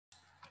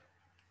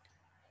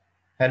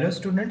Hello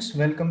students,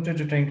 welcome to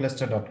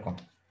tutoringcluster.com.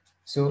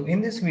 So in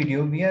this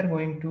video, we are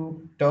going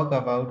to talk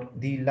about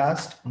the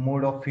last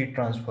mode of heat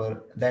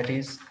transfer, that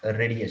is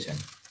radiation.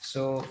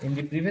 So in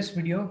the previous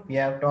video, we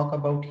have talked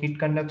about heat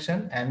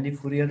conduction and the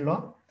Fourier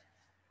law,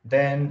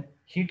 then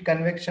heat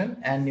convection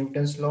and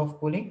Newton's law of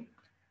cooling.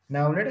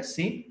 Now let us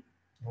see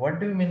what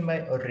do you mean by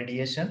a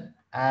radiation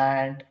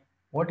and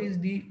what is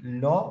the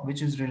law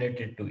which is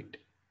related to it.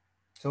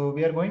 So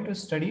we are going to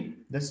study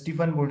the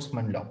Stefan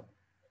Boltzmann law.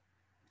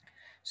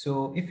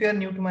 So if you are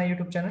new to my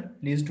YouTube channel,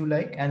 please do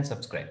like and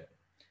subscribe.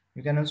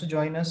 You can also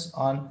join us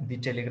on the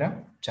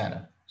Telegram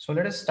channel. So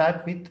let us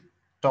start with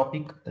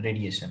topic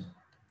radiation.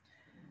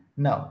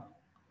 Now,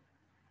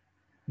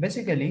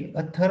 basically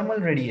a thermal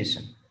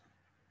radiation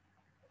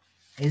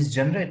is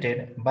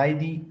generated by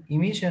the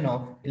emission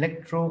of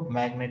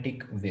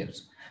electromagnetic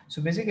waves.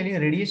 So basically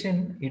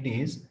radiation, it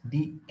is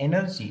the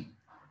energy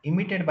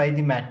emitted by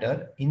the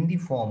matter in the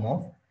form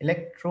of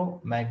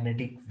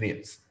electromagnetic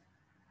waves.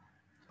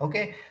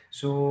 Okay,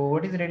 so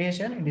what is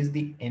radiation? It is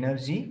the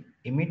energy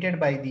emitted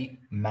by the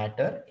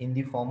matter in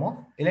the form of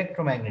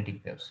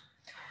electromagnetic waves.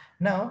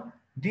 Now,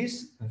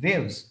 these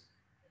waves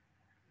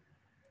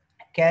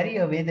carry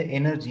away the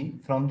energy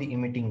from the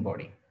emitting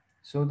body.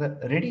 So the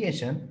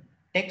radiation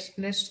takes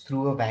place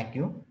through a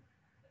vacuum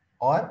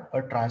or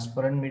a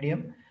transparent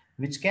medium,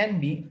 which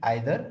can be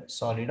either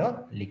solid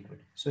or liquid.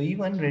 So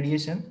even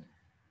radiation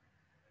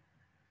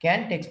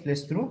can take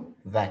place through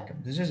vacuum.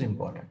 This is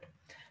important.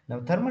 Now,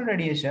 thermal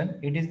radiation,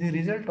 it is the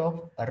result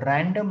of a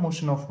random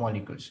motion of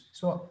molecules.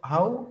 So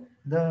how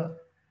the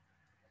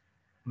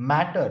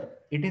matter,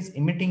 it is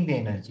emitting the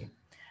energy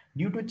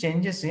due to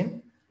changes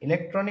in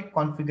electronic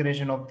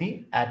configuration of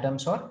the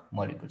atoms or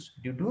molecules.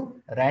 Due to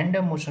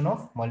random motion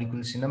of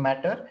molecules in a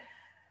matter,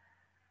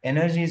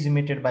 energy is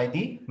emitted by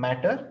the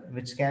matter,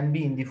 which can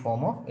be in the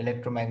form of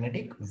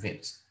electromagnetic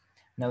waves.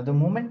 Now, the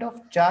movement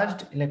of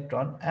charged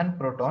electron and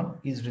proton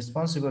is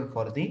responsible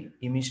for the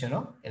emission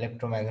of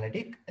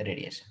electromagnetic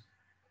radiation.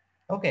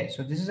 Okay,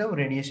 so this is how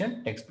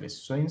radiation takes place.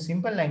 So in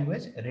simple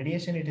language,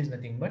 radiation, it is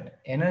nothing but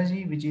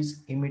energy which is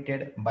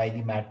emitted by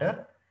the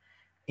matter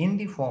in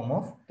the form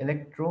of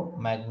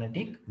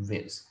electromagnetic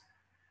waves.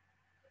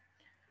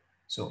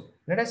 So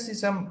let us see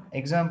some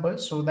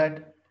examples so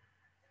that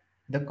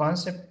the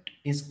concept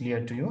is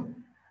clear to you.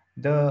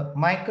 The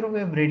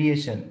microwave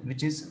radiation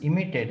which is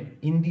emitted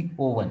in the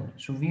oven.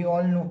 So we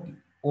all know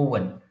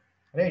oven,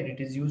 right? It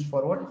is used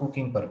for what?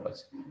 Cooking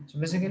purpose. So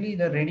basically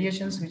the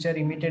radiations which are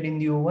emitted in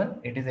the oven,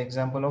 it is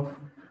example of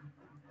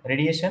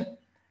radiation.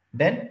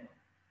 Then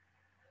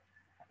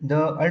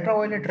the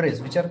ultraviolet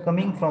rays which are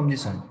coming from the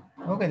sun.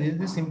 Okay, this is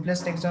the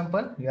simplest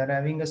example. We are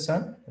having a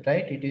sun,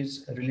 right? It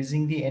is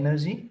releasing the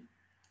energy.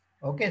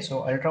 Okay,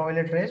 so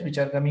ultraviolet rays which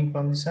are coming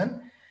from the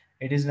sun,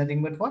 it is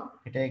nothing but what?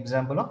 It is an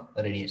example of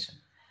radiation.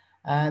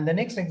 And the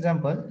next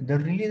example, the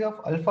release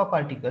of alpha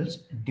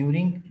particles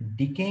during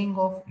decaying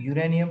of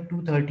uranium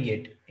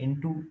 238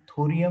 into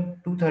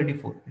thorium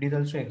 234. It is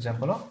also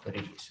example of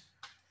radiation.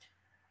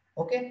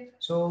 Okay,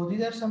 so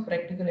these are some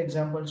practical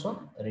examples of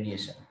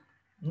radiation.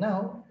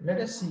 Now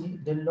let us see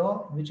the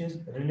law which is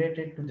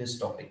related to this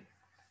topic.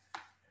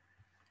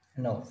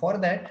 Now for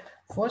that,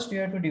 first you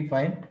have to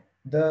define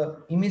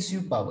the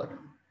emissive power.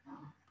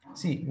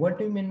 See, what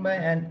do you mean by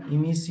an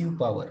emissive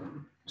power?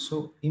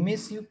 So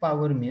emissive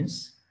power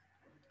means,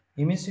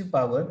 emissive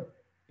power,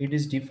 it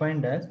is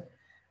defined as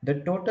the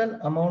total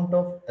amount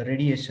of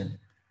radiation,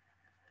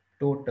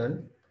 total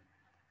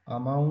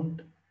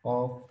amount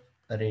of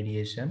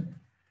radiation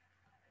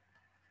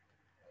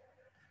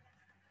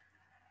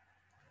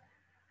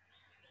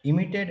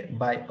emitted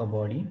by a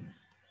body,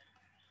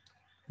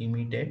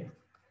 emitted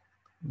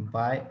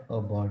by a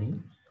body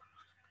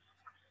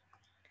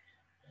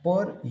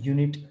per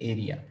unit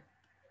area,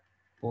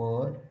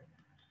 per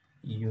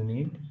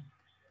unit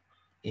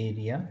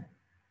area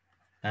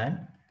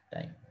and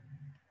time.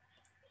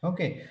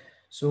 Okay,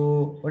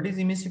 so what is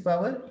emissive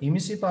power?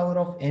 Emissive power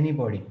of any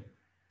body.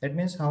 That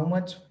means how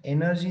much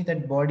energy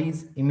that body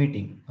is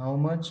emitting, how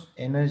much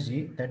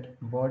energy that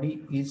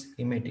body is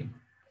emitting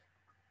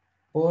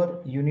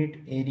per unit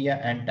area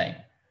and time.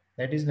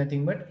 That is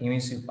nothing but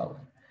emissive power.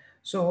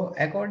 So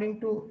according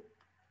to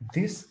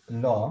this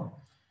law,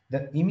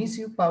 the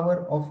emissive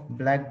power of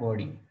black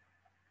body,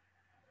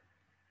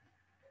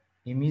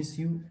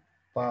 emissive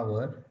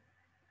power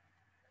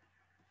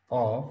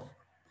of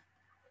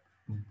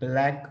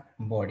black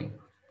body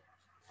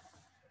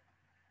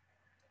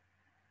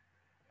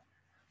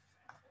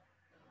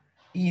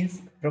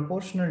is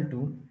proportional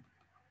to,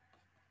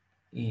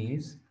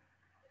 is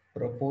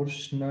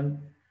proportional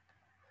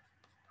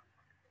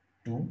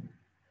to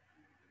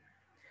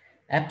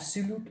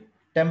absolute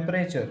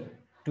temperature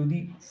to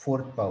the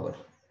fourth power,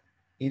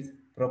 is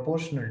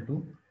proportional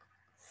to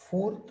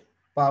fourth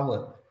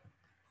power,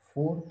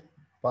 fourth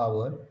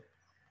power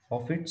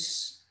of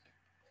its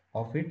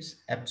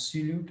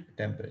absolute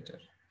temperature.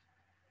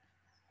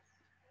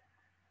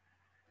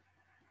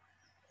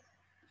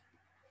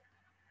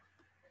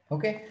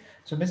 Okay,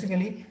 so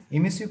basically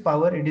emissive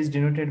power, it is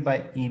denoted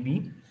by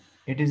EB.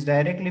 It is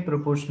directly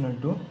proportional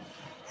to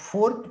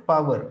fourth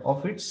power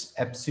of its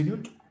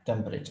absolute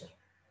temperature.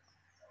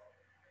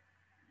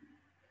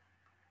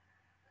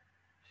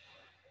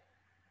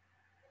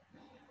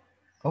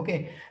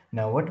 Okay,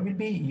 now what will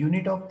be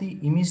unit of the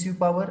emissive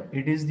power?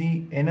 It is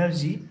the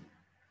energy,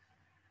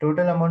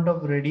 total amount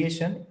of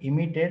radiation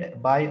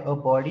emitted by a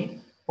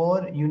body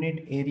per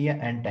unit area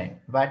and time,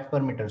 watt per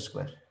meter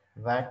square,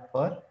 watt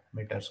per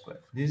meter square.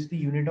 This is the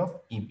unit of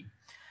EB.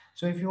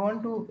 So if you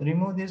want to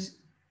remove this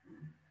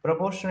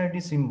proportionality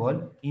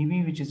symbol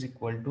EB, which is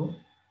equal to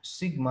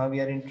sigma, we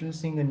are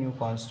introducing a new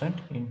constant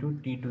into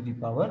T to the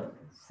power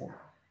 4.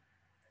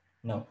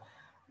 Now,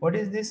 what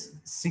is this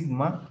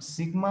sigma?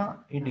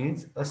 Sigma, it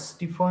is a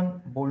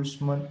Stefan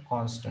Boltzmann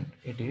constant.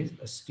 It is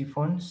a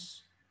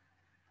Stefan's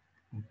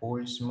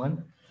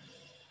Boltzmann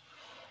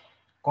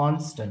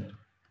constant,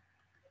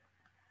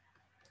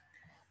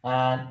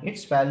 and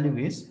its value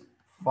is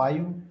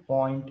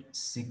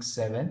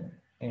 5.67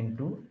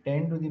 into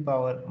 10 to the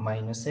power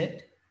minus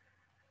 8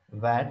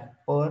 watt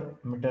per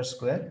meter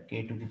square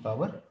K to the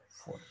power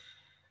 4.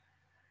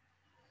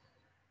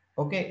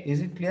 Okay,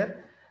 is it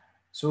clear?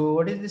 So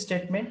what is the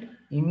statement?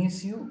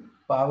 Emissive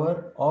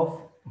power of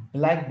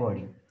black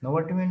body. Now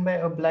what do you mean by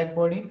a black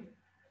body?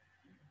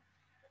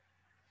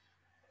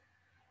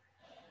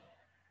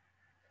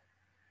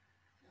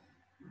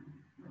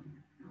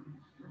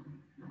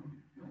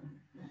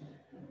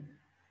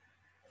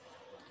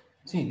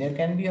 See, there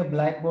can be a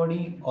black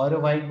body or a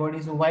white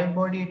body. So white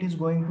body, it is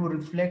going to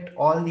reflect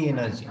all the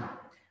energy.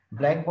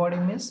 Black body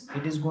means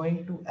it is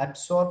going to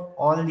absorb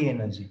all the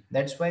energy.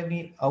 That's why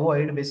we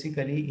avoid,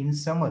 basically in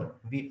summer,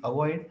 we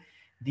avoid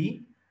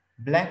the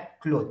black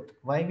cloth.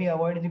 Why we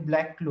avoid the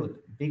black cloth?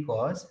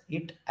 Because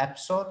it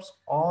absorbs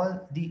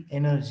all the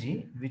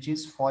energy which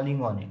is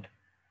falling on it.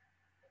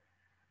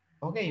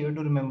 Okay, you have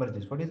to remember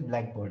this. What is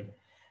black body?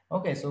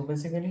 Okay, so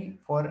basically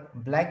for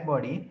black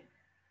body,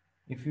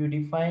 if you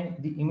define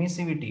the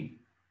emissivity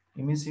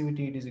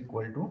it is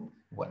equal to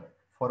 1.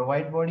 For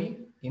white body,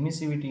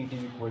 emissivity it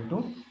is equal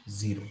to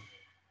 0.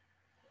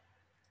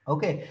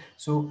 Okay,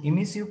 so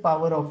emissive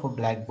power of a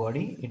black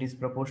body, it is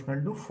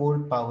proportional to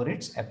 4th power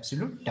its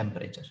absolute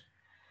temperature.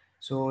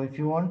 So if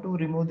you want to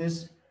remove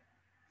this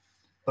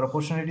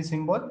proportionality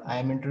symbol, I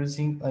am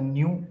introducing a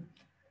new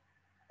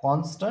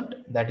constant,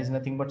 that is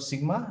nothing but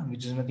sigma,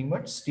 which is nothing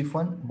but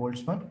Stefan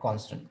Boltzmann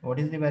constant. What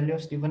is the value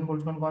of Stefan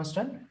Boltzmann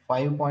constant?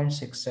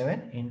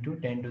 5.67 into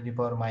 10 to the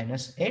power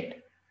minus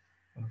 8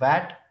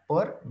 watt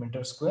per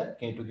meter square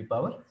K to the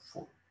power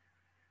 4.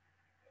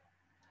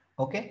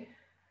 Okay,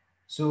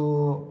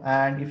 so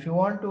and if you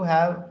want to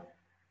have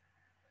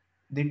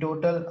the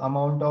total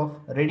amount of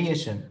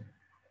radiation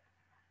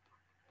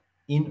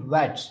in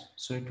watts,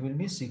 so it will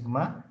be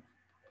sigma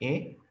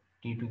A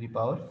T to the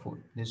power 4.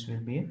 This will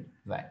be in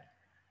watt.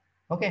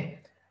 Okay,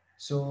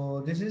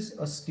 so this is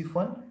a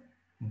Stefan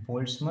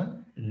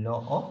Boltzmann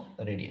law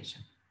of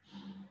radiation.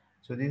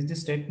 So this is the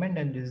statement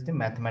and this is the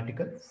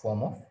mathematical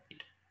form of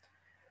it.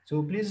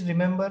 So please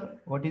remember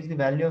what is the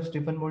value of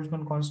Stefan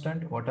Boltzmann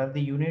constant, what are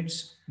the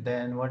units,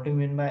 then what do you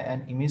mean by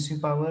an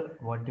emissive power,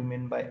 what do you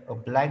mean by a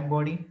black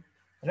body,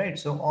 right?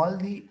 So all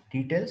the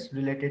details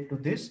related to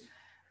this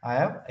I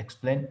have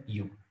explained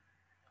you.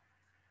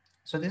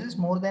 So this is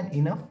more than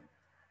enough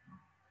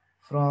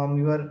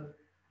from your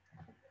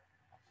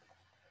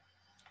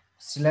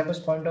syllabus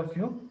point of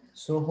view.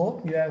 So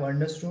hope you have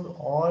understood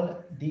all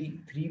the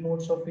three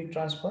modes of heat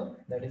transfer,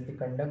 that is the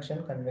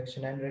conduction,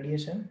 convection and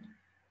radiation.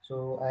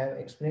 So I have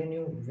explained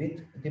you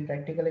with the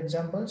practical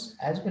examples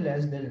as well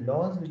as the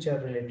laws which are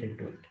related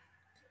to it.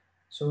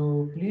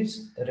 So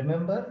please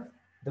remember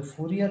the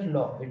Fourier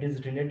law, it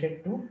is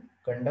related to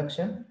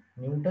conduction,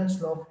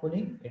 Newton's law of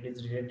cooling, it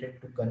is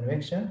related to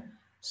convection,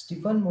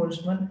 Stefan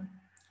Boltzmann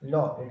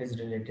law, it is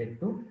related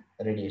to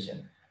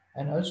radiation.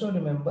 And also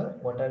remember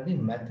what are the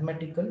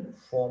mathematical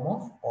form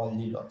of all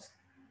the laws.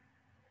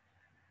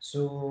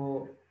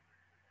 So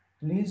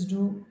please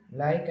do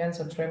like and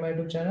subscribe my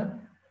YouTube channel.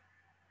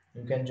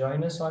 You can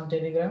join us on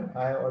Telegram.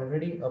 I have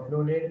already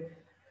uploaded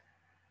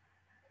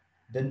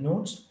the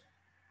notes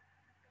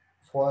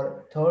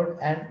for third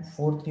and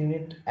fourth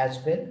unit as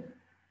well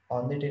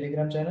on the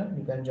Telegram channel.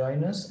 You can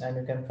join us and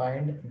you can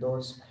find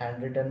those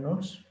handwritten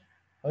notes.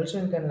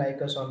 Also, you can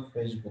like us on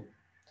Facebook.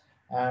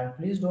 And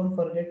please don't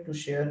forget to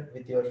share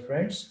with your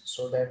friends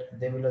so that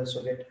they will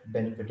also get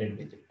benefited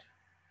with it.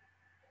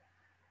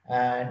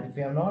 And if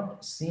you have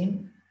not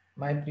seen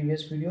my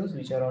previous videos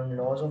which are on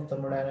laws of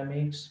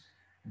thermodynamics,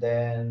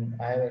 then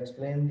I have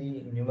explained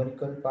the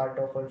numerical part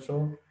of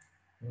also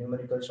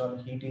numericals on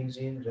heat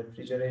engine,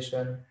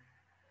 refrigeration,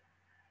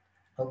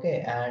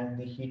 okay, and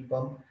the heat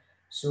pump.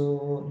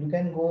 So you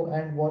can go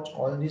and watch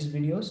all these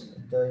videos.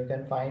 You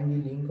can find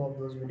the link of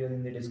those videos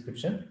in the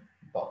description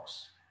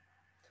box.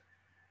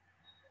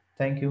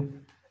 Thank you.